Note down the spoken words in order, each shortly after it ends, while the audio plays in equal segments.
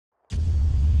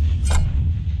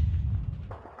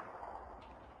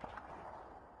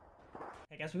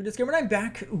Guys, Bnatesgamer and I'm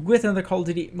back with another Call of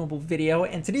Duty mobile video,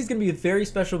 and today's going to be a very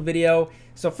special video.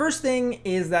 So first thing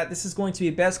is that this is going to be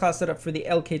a best class setup for the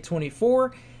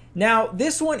LK24. Now,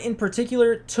 this one in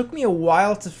particular took me a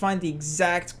while to find the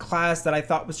exact class that I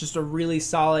thought was just a really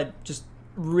solid, just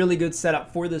really good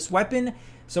setup for this weapon.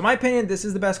 So in my opinion, this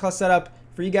is the best class setup.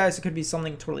 For you guys, it could be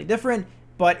something totally different,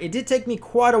 but it did take me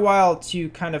quite a while to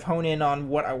kind of hone in on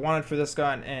what I wanted for this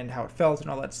gun and how it felt and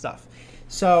all that stuff.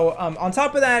 So on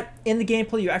top of that, in the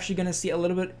gameplay, you're actually going to see a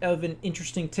little bit of an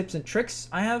interesting tips and tricks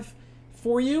I have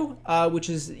for you, which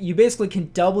is you basically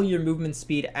can double your movement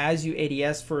speed as you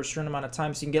ADS for a certain amount of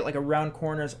time, so you can get like around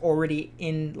corners already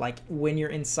in like when you're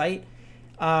in sight.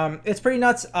 It's pretty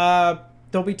nuts.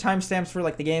 There'll be timestamps for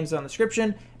like the games on the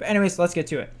description, but anyways, let's get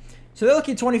to it. So the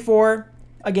LK24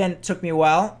 again took me a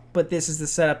while, but this is the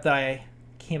setup that I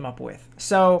came up with.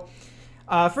 So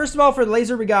first of all, for the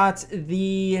laser, we got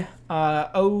the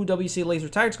OWC laser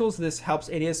tacticals. This helps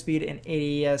ADS speed and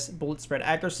ADS bullet spread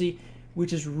accuracy,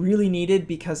 which is really needed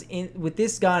because with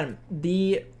this gun,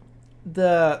 the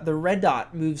red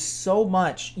dot moves so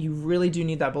much. You really do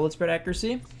need that bullet spread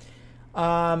accuracy. For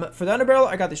the underbarrel,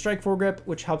 I got the strike foregrip,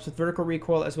 which helps with vertical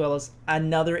recoil, as well as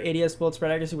another ADS bullet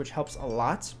spread accuracy, which helps a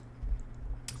lot.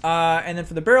 And then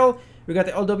for the barrel, we got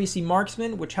the LWC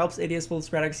marksman, which helps ADS bullet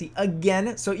spread accuracy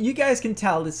again. So you guys can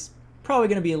tell this is probably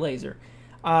going to be a laser.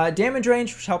 Damage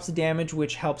range, which helps the damage,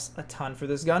 which helps a ton for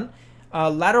this gun.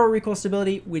 Lateral recoil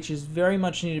stability, which is very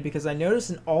much needed because I noticed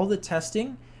in all the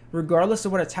testing, regardless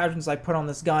of what attachments I put on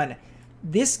this gun,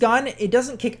 it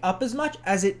doesn't kick up as much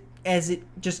as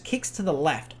it just kicks to the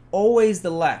left, always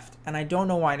the left, and I don't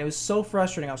know why. And it was so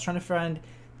frustrating. I was trying to find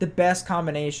the best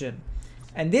combination,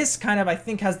 and this kind of I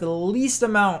think has the least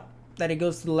amount that it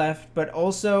goes to the left, but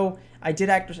also I did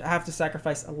have to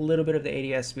sacrifice a little bit of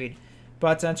the ADS speed.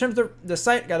 But in terms of the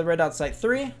sight, I got the red dot sight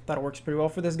 3. Thought it works pretty well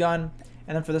for this gun.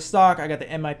 And then for the stock, I got the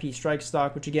MIP strike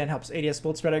stock, which again helps ADS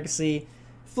bullet spread accuracy,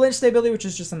 flinch stability, which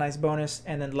is just a nice bonus,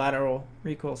 and then lateral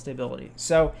recoil stability.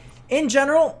 So in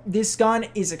general, this gun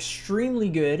is extremely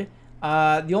good.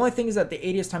 The only thing is that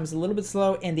the ADS time is a little bit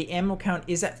slow, and the ammo count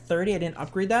is at 30. I didn't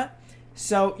upgrade that.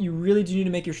 So you really do need to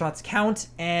make your shots count,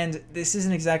 and this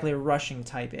isn't exactly a rushing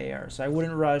type AR, so I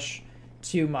wouldn't rush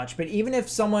too much. But even if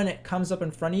someone comes up in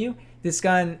front of you, this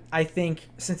gun, I think,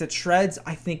 since it shreds,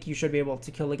 I think you should be able to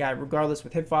kill the guy regardless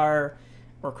with hipfire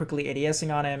or quickly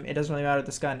ADSing on him. It doesn't really matter.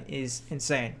 This gun is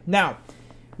insane. Now,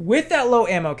 with that low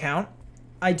ammo count,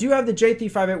 I do have the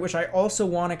J358, which I also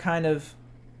want to kind of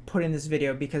put in this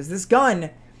video because this gun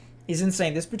is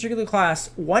insane. This particular class,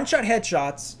 one-shot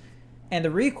headshots, and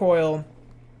the recoil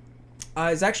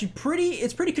is actually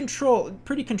pretty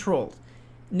controlled.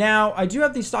 Now, I do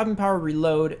have the stopping power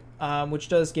reload, which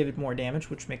does give it more damage,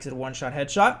 which makes it a one-shot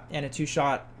headshot and a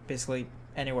two-shot basically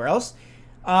anywhere else.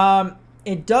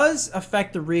 It does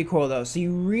affect the recoil though, so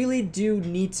you really do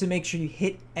need to make sure you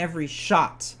hit every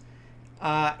shot.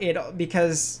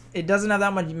 Because it doesn't have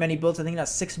that many bullets. I think it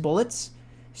has 6 bullets,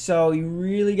 so you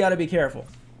really got to be careful.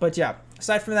 But yeah,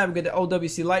 aside from that, we get the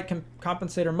OWC light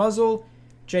compensator muzzle,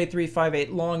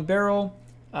 J358 long barrel,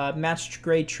 matched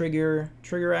grade trigger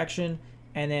action,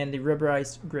 and then the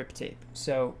rubberized grip tape.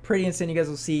 So pretty insane. You guys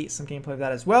will see some gameplay of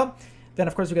that as well. Then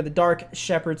of course we got the dark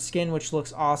shepherd skin, which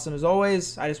looks awesome as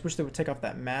always. I just wish they would take off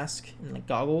that mask and like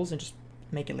goggles and just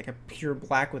make it like a pure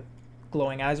black with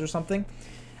glowing eyes or something.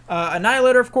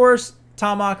 Annihilator, of course,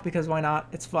 Tomahawk, because why not?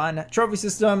 It's fun. Trophy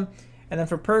system. And then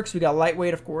for perks, we got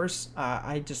lightweight, of course.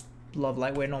 I just love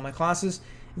lightweight in all my classes.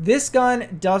 This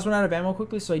gun does run out of ammo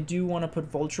quickly, so I do want to put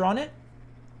Vulture on it.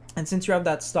 And since you have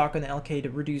that stock on the LK to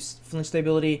reduce flinch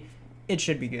stability, it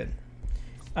should be good.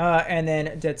 And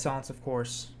then Dead Silence, of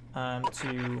course,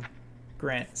 to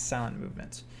grant silent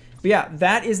movement. But yeah,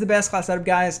 that is the best class setup,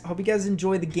 guys. Hope you guys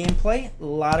enjoy the gameplay. A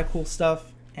lot of cool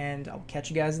stuff, and I'll catch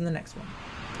you guys in the next one.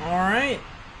 All right,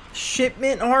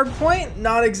 Shipment Hardpoint.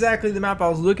 Not exactly the map I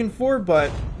was looking for,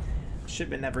 but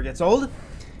Shipment never gets old.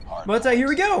 But here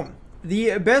we go.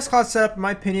 The best class setup, in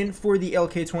my opinion, for the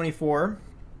LK24.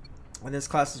 And this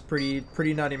class is pretty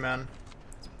nutty, man.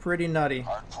 It's pretty nutty.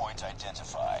 Hardpoint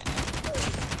identified.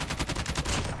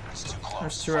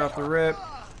 There's 2 off the rip.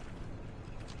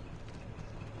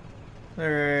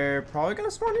 They're probably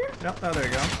gonna spawn here. No, oh, there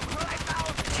you go.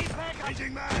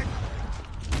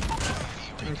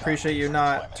 I appreciate you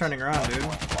not turning around, dude.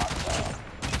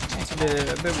 It's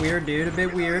a bit weird, dude. A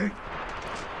bit weird.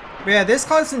 But yeah, this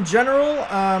class in general,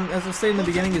 as I stated in the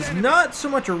beginning, is not so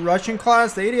much a rushing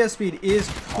class. The ADS speed is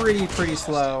pretty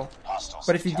slow.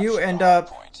 But if you do end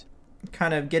up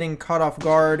kind of getting caught off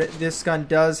guard, this gun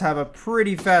does have a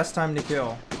pretty fast time to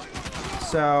kill.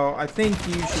 So I think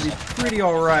you should be pretty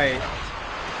alright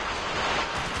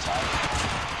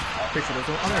Pretty sure there's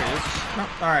one. Oh, there he is. No,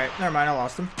 alright, never mind, I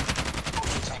lost him.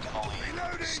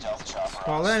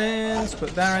 Call that in, let's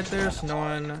put that right there so no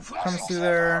one comes through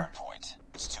there.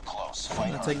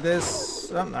 I'm gonna take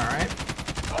this. Oh, alright.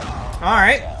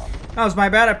 Alright. That was my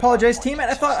bad. I apologize, teammate.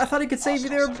 I thought he could save you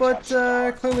there, but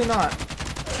clearly not.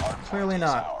 Clearly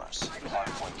not.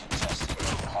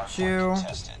 Shoot.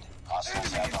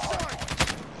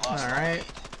 Alright.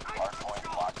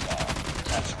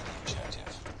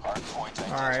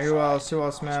 Alright, who else? Who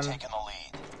else, man?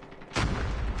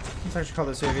 Let's actually call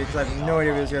this AV because I have no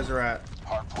idea where these guys are at.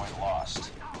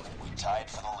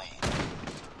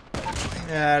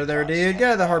 Yeah, there, dude.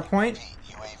 Get the hard point.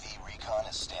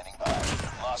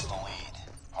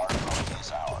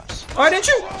 Oh, I didn't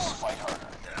shoot!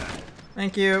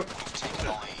 Thank you.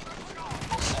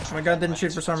 My gun didn't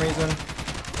shoot for some reason.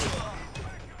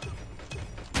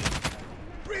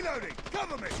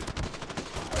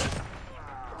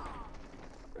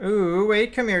 Ooh,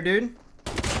 wait, come here, dude.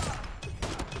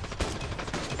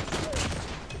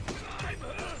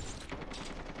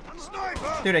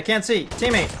 Dude, I can't see.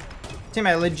 Teammate. Teammate,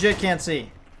 I legit can't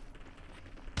see.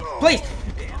 Please!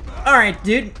 Alright,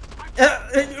 dude.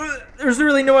 There's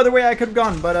really no other way I could have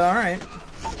gone, but alright.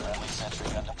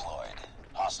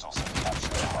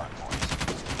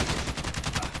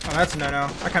 Oh, that's a no-no.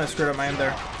 I kind of screwed up my end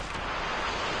there.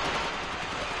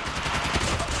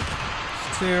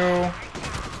 Two.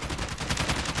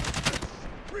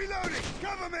 Reloading.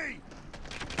 Cover me.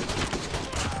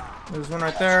 There's one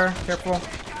right there. Careful.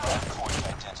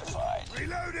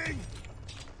 Reloading.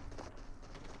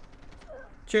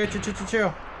 Chill, chill, chill, chill,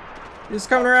 chill. He's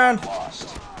coming around.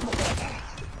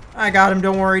 I got him.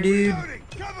 Don't worry, dude.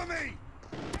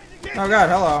 Oh god,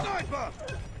 hello.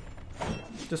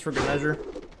 Just for good measure.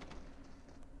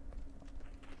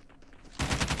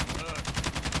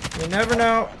 You never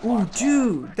know. Ooh,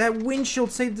 dude, that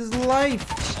windshield saved his life.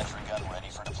 Sentry gun ready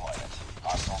for deployment.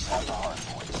 Hostiles have the hard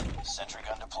point. Sentry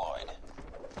gun deployed.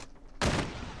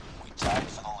 We tied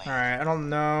for the lead. All right, I don't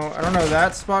know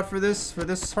that spot for this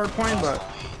hard point, but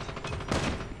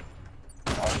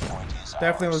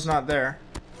definitely was not there.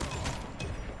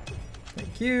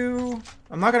 Thank you.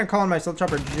 I'm not gonna call in my stealth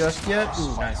chopper just yet.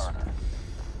 Ooh, nice.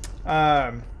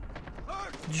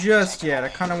 Just yet. I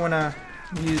kind of wanna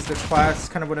use the class,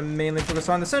 kind of what I mainly focus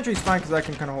on. The sentry's fine because I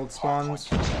can kind of hold spawns.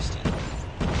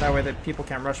 That way that people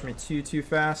can't rush me too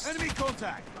fast. Enemy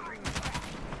contact.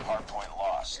 Hardpoint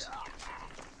lost.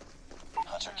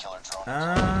 Hunter killer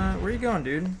drone. Where you going,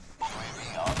 dude?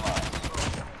 UAV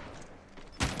online.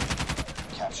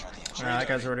 Capture the objective. Nah, that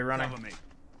guy's already running.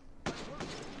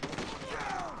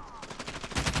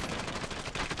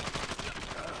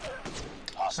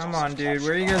 Come on, dude.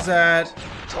 Where are you guys at?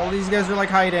 All these guys are like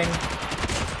hiding.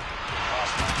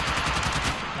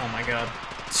 Oh my god.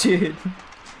 Dude.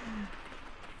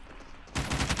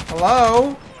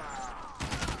 Hello?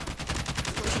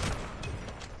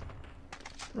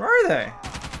 Where are they?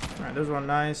 Alright, there's one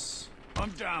nice. I'm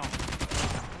down.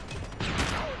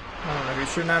 I don't know if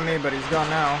he's shooting at me, but he's gone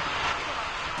now.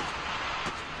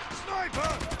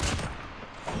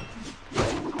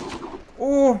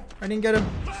 Oh, I didn't get him.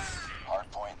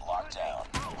 Hardpoint locked down.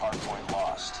 Hardpoint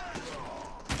lost.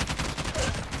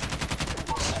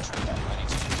 Sentry gun ready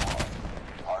to deploy.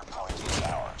 Hardpoint is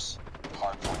ours.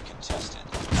 Hardpoint contested.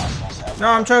 Hostiles have No,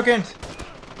 I'm choking.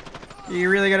 You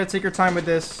really gotta take your time with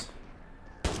this.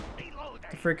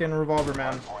 The freaking revolver,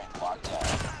 man. hardpoint locked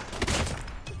down.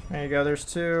 There you go, there's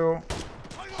two.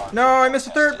 No, I missed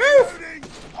a third. Move!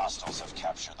 Hostiles have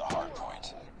captured the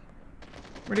hardpoint.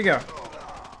 Where'd he go?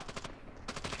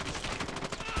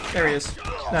 There he is.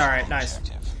 Alright, nice.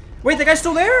 Wait, the guy's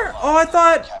still there? Oh, I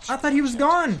thought he was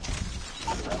gone.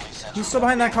 He's still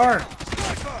behind that car.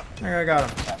 There, I got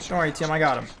him. Don't worry, Tim, I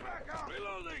got him.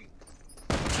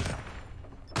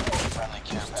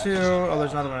 There's two. Oh,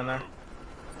 there's another one in there.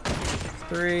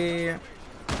 3,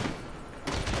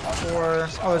 4.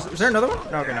 Oh, is there another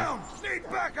one? No, okay, no.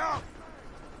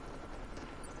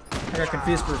 I got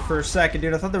confused for a second,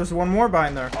 dude. I thought there was one more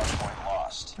behind there.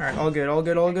 Alright, all good, all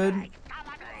good, all good.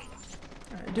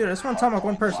 Alright, dude, I just want to talk about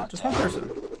one person. Just one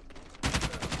person.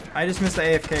 I just missed the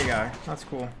AFK guy. That's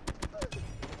cool.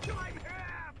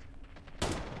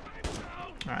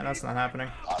 Alright, that's not happening.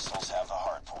 Hostiles have the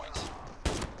hardpoint.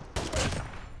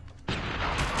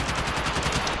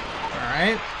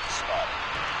 Alright.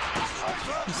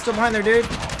 He's still behind there, dude.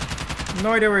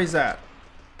 No idea where he's at.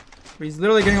 But he's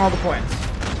literally getting all the points.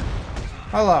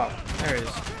 Hello. There he is.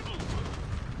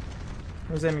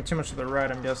 I was aiming too much to the right,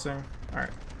 I'm guessing.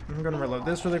 Alright. I'm gonna reload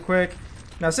this really quick.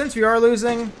 Now, since we are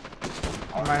losing,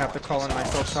 I might have to call in my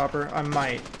stealth chopper. I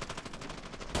might.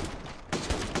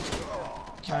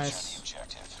 Nice.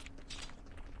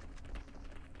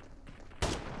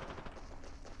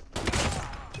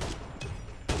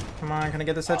 Come on, can I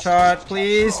get this headshot,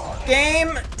 please?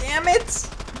 Game! Damn it!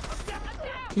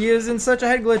 He is in such a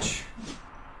head glitch.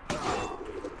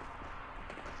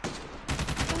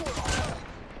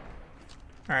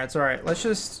 Alright, it's alright. Let's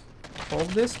just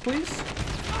hold this, please.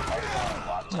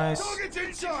 Nice.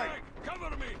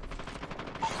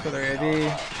 Go there, AD.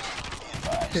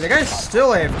 Dude, the guy's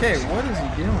still AFK. What is he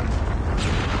doing?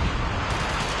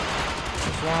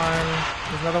 There's one.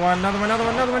 There's another one, another one, another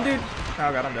one, another one, dude.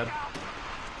 Oh god, I'm dead.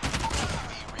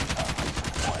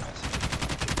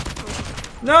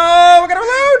 No, I gotta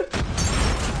reload!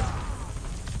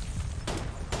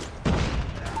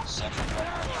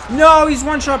 No, he's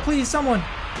one shot, please, someone.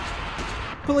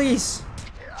 Please.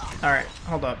 Alright,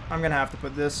 hold up. I'm gonna have to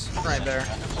put this right there.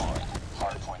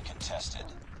 Hardpoint contested.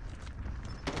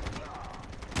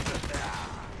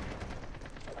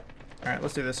 Alright,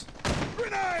 let's do this.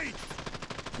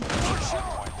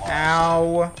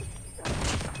 Ow.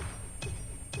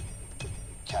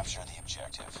 Capture the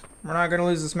objective. We're not gonna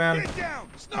lose this, man.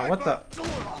 Oh, what the?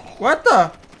 What the?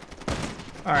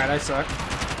 Alright, I suck.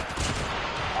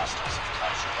 Hostiles have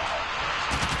captured the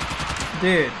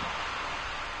hardpoint.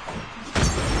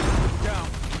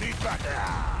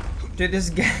 Dude. Dude, this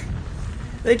guy...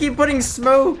 They keep putting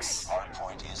smokes.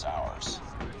 Hardpoint is ours.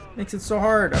 Makes it so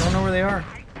hard. I don't know where they are.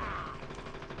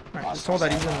 Alright, just told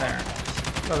that he's in there.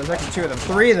 Oh, there's actually 2 of them.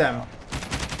 3 of them.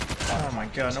 Oh my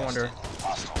god, no wonder.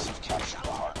 Hostiles have captured the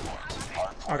hardpoint.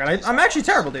 Oh god, I'm actually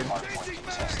terrible, dude.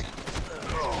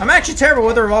 I'm actually terrible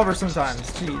with a revolver sometimes.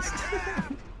 Jeez.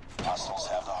 Hostiles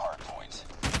have the hardpoint.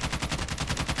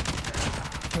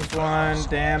 There's one.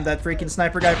 Damn, that freaking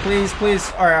sniper guy. Please,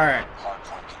 please. Alright, alright.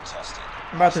 Hardpoint contested.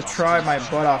 I'm about to try my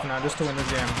butt off now just to win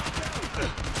this game.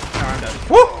 Oh, I'm dead.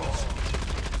 Woo!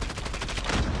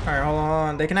 Alright, hold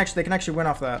on. They can actually win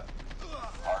off that.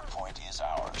 Hardpoint is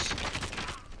ours.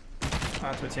 Oh,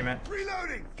 that's my teammate.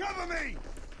 Reloading! Cover me!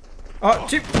 Oh,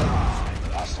 cheap.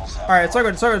 Hostiles have Alright, it's so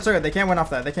good, it's so good, it's so good. They can't win off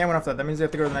that. They can't win off that. That means they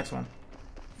have to go to the next one.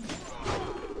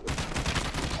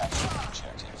 captured the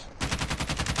objective.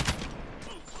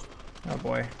 Oh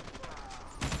boy.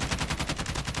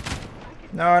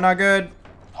 No, not good.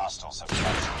 Hostiles have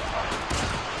captured the hardpoint.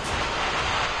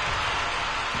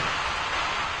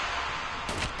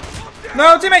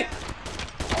 No, teammate!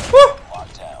 Woo!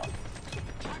 Locked down.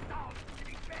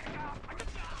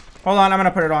 Hold on, I'm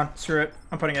gonna put it on. Screw it.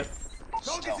 I'm putting it.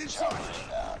 Stealth chopper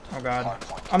inbound. Oh god.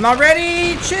 I'm not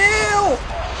ready! Chill!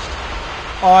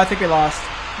 Oh, I think we lost.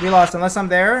 We lost, unless I'm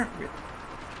there.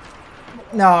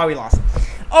 No, we lost.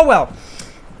 Oh well.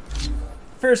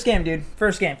 First game, dude.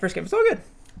 First game. First game. It's all good.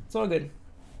 It's all good.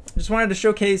 Just wanted to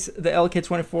showcase the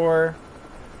LK24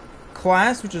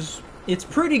 class, which is... It's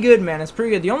pretty good, man. It's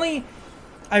pretty good. The only...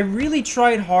 I really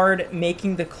tried hard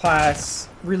making the class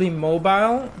really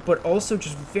mobile, but also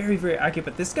just very, very accurate.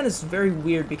 But this gun is very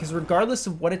weird because regardless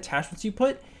of what attachments you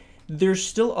put, there's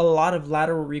still a lot of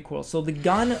lateral recoil. So the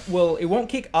gun will... It won't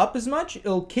kick up as much.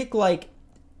 It'll kick, like,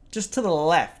 just to the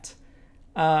left.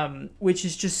 Which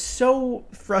is just so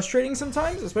frustrating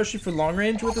sometimes, especially for long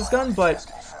range with this gun, but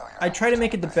I try to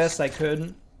make it the best I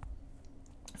could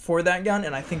for that gun,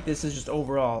 and I think this is just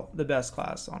overall the best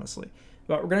class, honestly.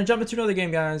 But we're going to jump into another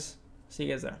game, guys. See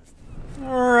you guys there.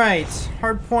 Alright,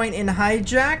 hardpoint in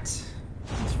hijacked.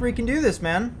 Let's freaking do this,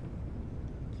 man.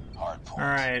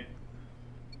 Alright.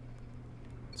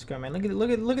 Let's go, man.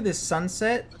 Look at this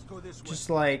sunset. Just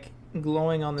like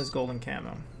glowing on this golden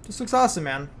camo. This looks awesome,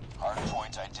 man.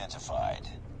 Hardpoint identified.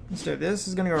 Let's do it. This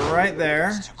is gonna go right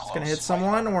there. It's gonna hit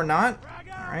someone or not.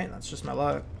 Alright, that's just my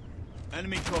luck.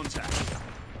 Enemy contact.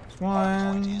 There's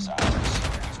one. Hardpoint is ours.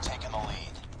 You've taken the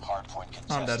lead. Hardpoint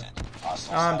contested. I'm dead.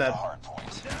 Hostiles I'm have the dead. hardpoint.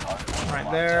 Hardpoint Right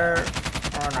locked there. down.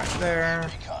 One right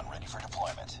there. Recon ready for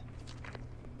deployment.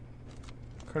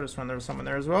 Could have sworn there was someone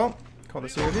there as well. Call the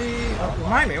COD. Oh,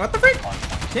 remind me. What the freak?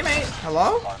 Teammate.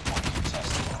 Hello? Hardpoint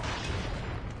contested.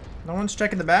 No one's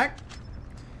checking the back?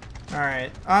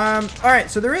 Alright. Alright,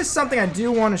 so there is something I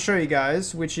do want to show you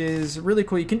guys, which is really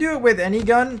cool. You can do it with any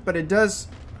gun, but it does...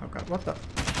 Oh god, what the...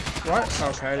 What?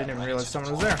 Okay, I didn't even realize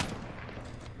someone was there.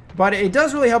 But it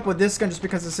does really help with this gun just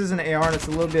because this is an AR and it's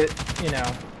a little bit, you know,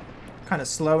 kind of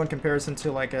slow in comparison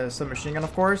to like a submachine gun,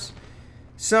 of course.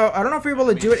 So, I don't know if you're able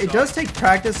to do it. It does take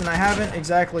practice, and I haven't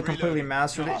exactly completely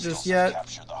mastered it just yet.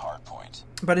 Capture the hardpoint.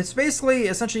 But it's basically,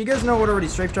 essentially, you guys know what already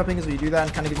strafe jumping is when you do that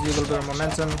and kind of gives you a little bit of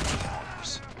momentum.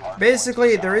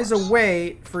 Basically, there is a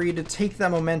way for you to take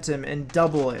that momentum and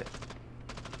double it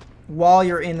while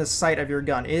you're in the sight of your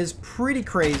gun. It is pretty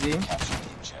crazy.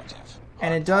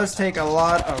 And it does take a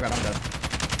lot... Oh god, I'm dead.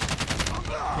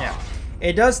 Yeah.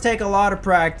 It does take a lot of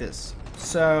practice.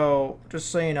 So,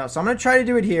 just so you know. So I'm going to try to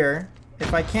do it here.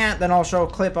 If I can't, then I'll show a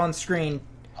clip on screen.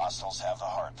 Hostiles have the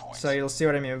hard point. So you'll see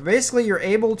what I mean. Basically, you're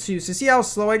able to... So see how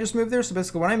slow I just moved there? So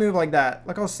basically, when I move like that,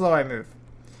 look how slow I move.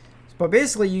 But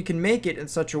basically, you can make it in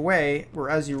such a way where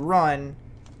as you run,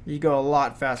 you go a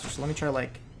lot faster. So let me try,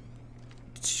 like...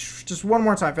 Just one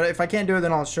more time. If I can't do it,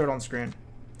 then I'll show it on screen.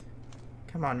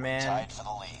 Come on, man. Tied for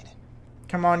the lead.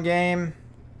 Come on, game.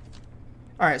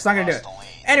 Alright, it's not going to do it.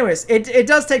 Anyways, it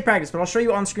does take practice, but I'll show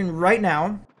you on screen right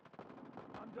now.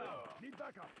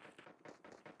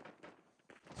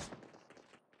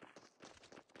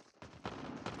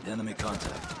 Enemy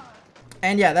contact.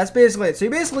 And yeah, that's basically it. So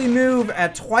you basically move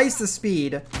at twice the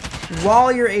speed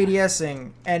while you're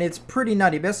ADSing, and it's pretty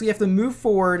nutty. Basically, you have to move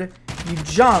forward, you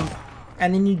jump,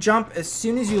 and then you jump as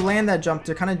soon as you land that jump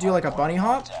to kind of do like a bunny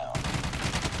hop.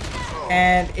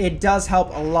 And it does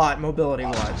help a lot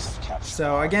mobility-wise.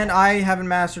 So again, I haven't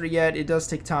mastered it yet. It does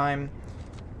take time,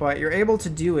 but you're able to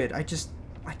do it. I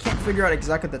can't figure out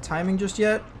exactly the timing just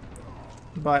yet,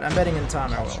 but I'm betting in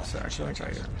time I will. So actually, let me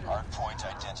try here.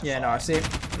 Yeah, no, I see.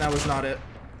 That was not it.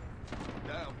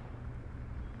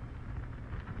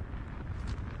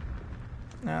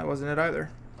 No, that wasn't it either.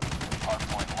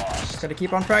 Just gotta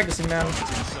keep on practicing, man.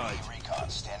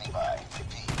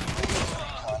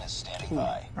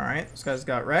 Alright, this guy's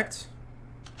got wrecked.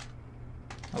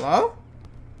 Hello?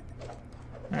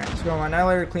 Alright, let's go on my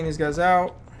annihilator, clean these guys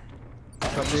out.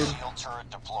 What's up, dude? Shield turret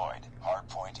deployed.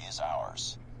 Hardpoint is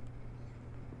ours.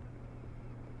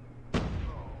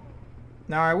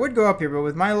 Now, I would go up here, but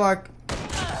with my luck,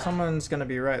 someone's gonna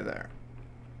be right there.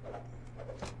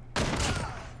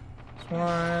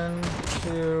 1,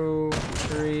 2,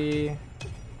 3.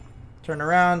 Turn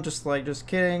around, just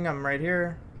kidding. I'm right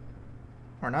here.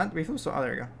 Or not? We feel so. Oh,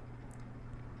 there you go.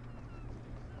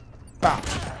 Bam.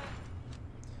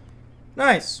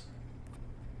 Nice.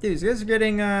 Dude, these guys are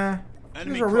getting,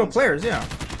 these are real players, yeah.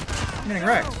 I'm getting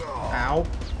wrecked. Ow.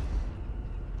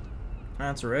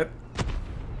 That's a rip.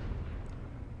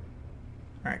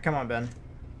 Alright, come on, Ben.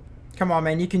 Come on,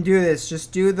 man. You can do this.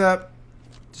 Just do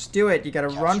it. You gotta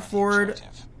run forward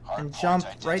and jump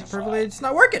right perfectly. It's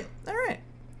not working. Alright.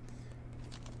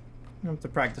 I have to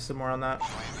practice some more on that.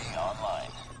 UAV online.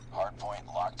 Hardpoint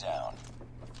locked down.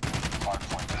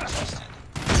 Hardpoint contested.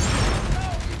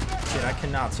 Dude, I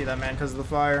cannot see that man because of the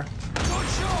fire.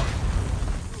 UAV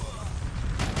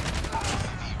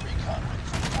recon ready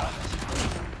for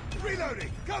deployment.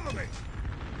 Reloading. Cover me.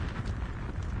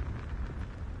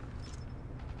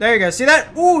 There you go. See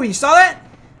that? Ooh, you saw that?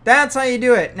 That's how you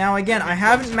do it. Now, again, I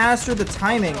haven't mastered the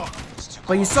timing,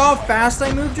 but you saw how fast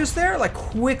I moved just there? Like,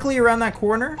 quickly around that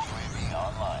corner?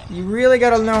 You really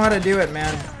gotta know how to do it,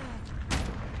 man.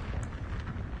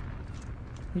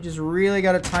 You just really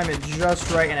gotta time it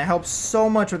just right, and it helps so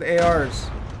much with ARs.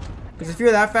 Because if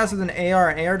you're that fast with an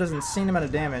AR does an insane amount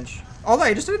of damage. Although,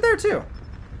 you just did it there, too.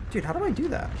 Dude, how do I do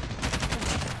that?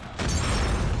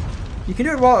 You can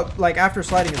do it while, like, after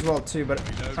sliding as well, too, but...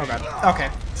 Oh, God. Okay.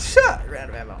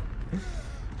 Random ammo.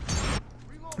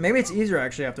 Maybe it's easier,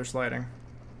 actually, after sliding.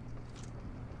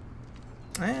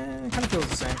 It kind of feels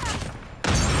the same.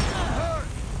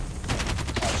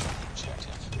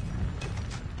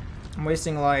 I'm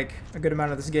wasting, like, a good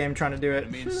amount of this game trying to do it.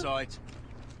 Enemy in sight.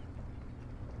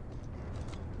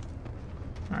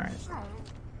 Alright.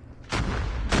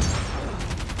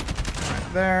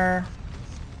 Right there.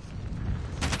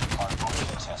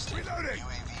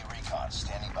 UAV recon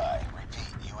standing by.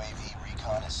 Repeat, UAV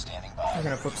recon is standing by. I'm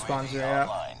gonna flip spawns here, yeah.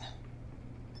 Online.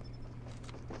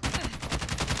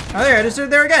 Oh, there, I just did it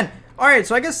there again. Alright,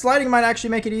 so I guess sliding might actually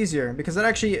make it easier, because that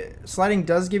actually, sliding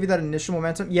does give you that initial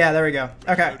momentum. Yeah, there we go.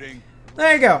 Okay. Loading.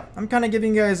 There you go. I'm kind of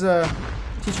giving you guys,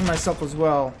 teaching myself as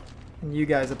well, and you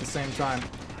guys at the same time.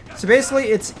 So basically,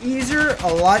 it's easier,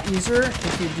 a lot easier,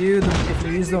 if you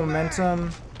use the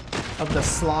momentum of the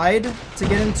slide to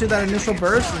get into that initial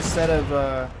burst instead of,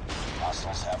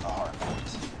 Hostiles have the hard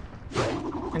point.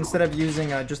 instead of using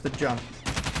just the jump.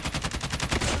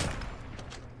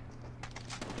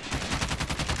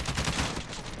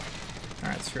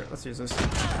 Alright, screw it. Let's use this.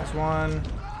 There's one.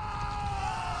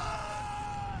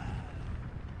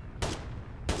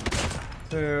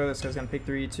 Two. This guy's gonna peek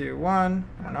 3, 2, 1.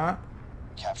 Or not.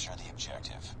 Capture the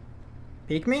objective.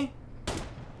 Peek me?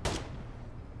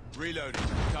 Reloading.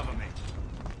 Cover me.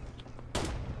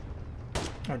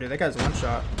 Oh, dude, that guy's one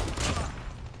shot.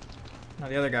 No,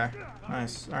 the other guy.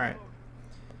 Nice. Alright.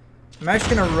 I'm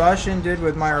actually gonna rush in, dude,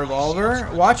 with my revolver.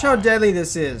 Watch how deadly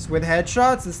this is. With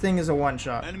headshots, this thing is a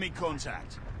one-shot. Enemy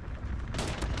contact.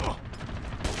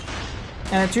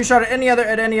 And a two-shot at any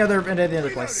other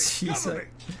place. Jesus.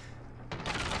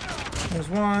 There's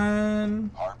one.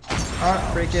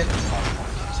 Oh, freak it.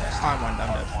 I'm one done.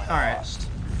 Hardpoint All right. lost.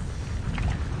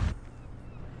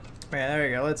 Yeah, there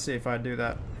you go. Let's see if I do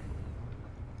that.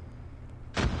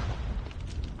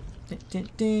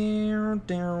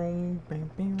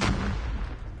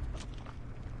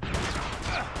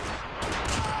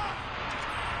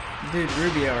 Dude,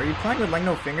 Rubio, are you playing with like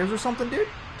no fingers or something, dude?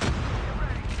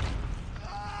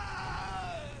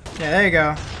 Yeah, there you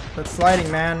go. That's sliding,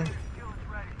 man.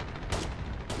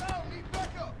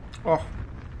 Oh.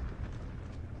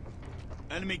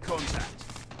 Enemy contact.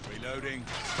 Reloading.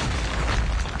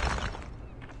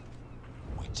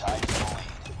 We tied for the lead.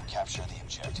 Capture the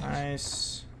objective.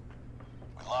 Nice.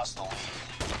 We lost the lead.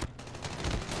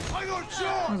 I got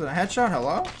shot. Was it a headshot?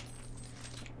 Hello?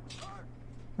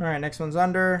 Alright, next one's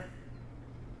under.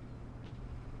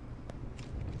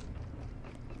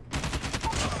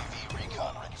 UAV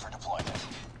recon ready for deployment.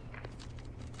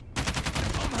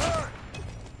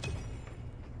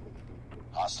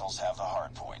 Hostiles have the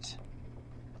hard point.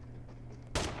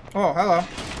 Oh, hello.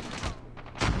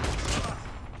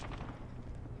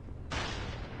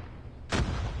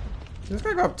 Did this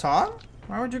guy go up top?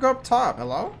 Why would you go up top?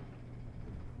 Hello?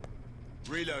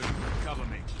 Reloading. Cover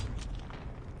me.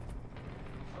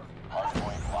 Hard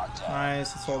point locked down.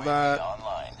 Nice, let's hold UAV that.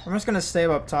 online. I'm just gonna stay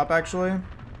up top, actually.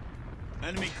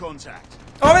 Enemy contact.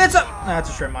 Oh, that's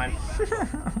a strip mine.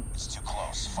 It's too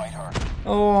close. Fight harder.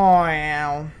 Oh,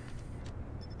 yeah.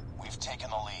 We've taken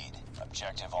the lead.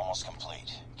 Objective almost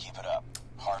complete. Keep it up.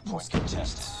 Hard point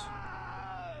contested.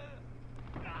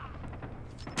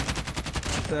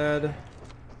 Dead.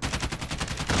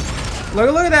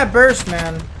 Look at that burst,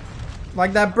 man.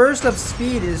 Like, that burst of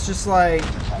speed is just like...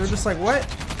 They're just like, what?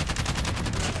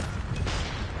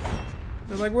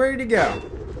 They're like, where did he go?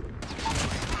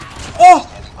 Oh!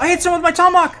 I hit someone with my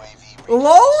tomahawk!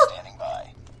 LOL? Standing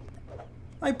by.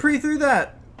 I pre-threw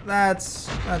that. That's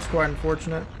quite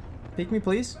unfortunate. Peek me,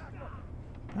 please.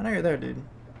 I know you're there, dude.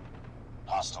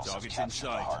 Hostiles have Target's captured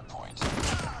the inside. hard point.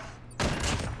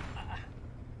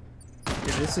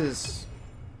 Dude, this is...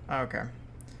 Okay.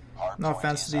 Hard No point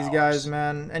offense is to these ours. guys,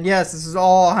 man. And yes, this is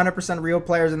all 100% real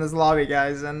players in this lobby,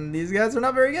 guys. And these guys are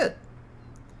not very good.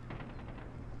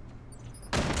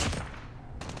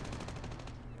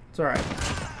 It's alright.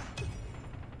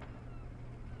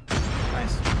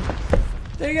 Nice.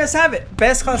 There you guys have it.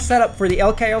 Best class setup for the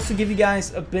LK. I also give you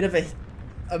guys a bit of a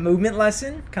movement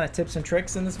lesson, kind of tips and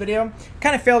tricks in this video.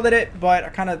 Kind of failed at it, but I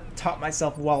kind of taught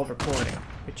myself while recording,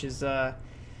 which is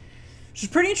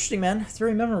pretty interesting, man. It's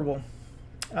very memorable.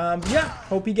 Yeah,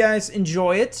 hope you guys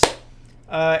enjoy it.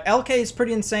 LK is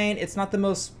pretty insane. It's not the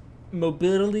most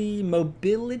mobility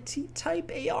type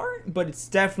AR, but it's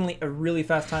definitely a really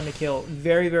fast time to kill.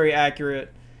 Very, very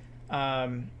accurate.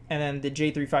 And then the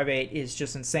J358 is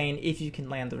just insane if you can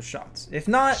land those shots. If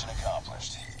not, Mission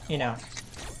accomplished. you know,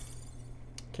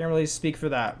 can't really speak for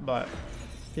that, but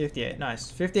 58,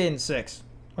 nice. 58 and 6.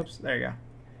 Oops, there you go.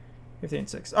 58 and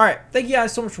 6. All right, thank you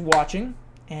guys so much for watching,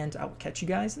 and I will catch you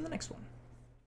guys in the next one.